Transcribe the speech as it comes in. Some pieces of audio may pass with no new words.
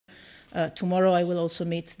Tomorrow I will also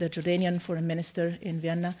meet the Jordanian foreign minister in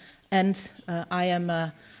Vienna, and I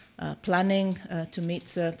am planning to meet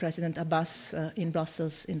President Abbas in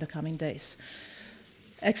Brussels in the coming days.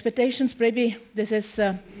 Expectations, maybe this is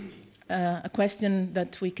a question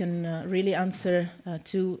that we can really answer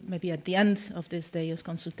to maybe at the end of this day of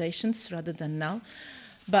consultations rather than now.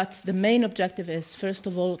 But the main objective is, first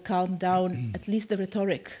of all, calm down at least the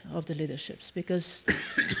rhetoric of the leaderships, because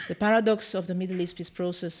the paradox of the Middle East peace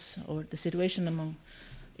process, or the situation among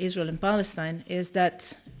Israel and Palestine, is that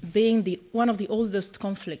being one of the oldest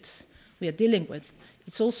conflicts we are dealing with,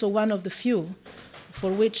 it's also one of the few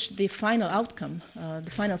for which the final outcome,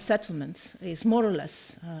 the final settlement, is more or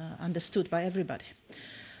less understood by everybody.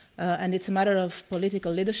 And it's a matter of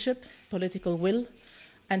political leadership, political will,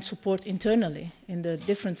 and support internally in the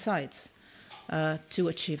different sides to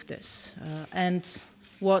achieve this. And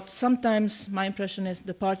what sometimes my impression is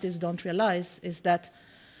the parties don't realize is that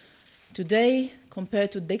today,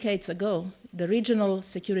 compared to decades ago, the regional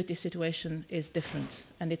security situation is different,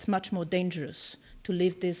 and it's much more dangerous to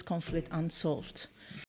leave this conflict unsolved.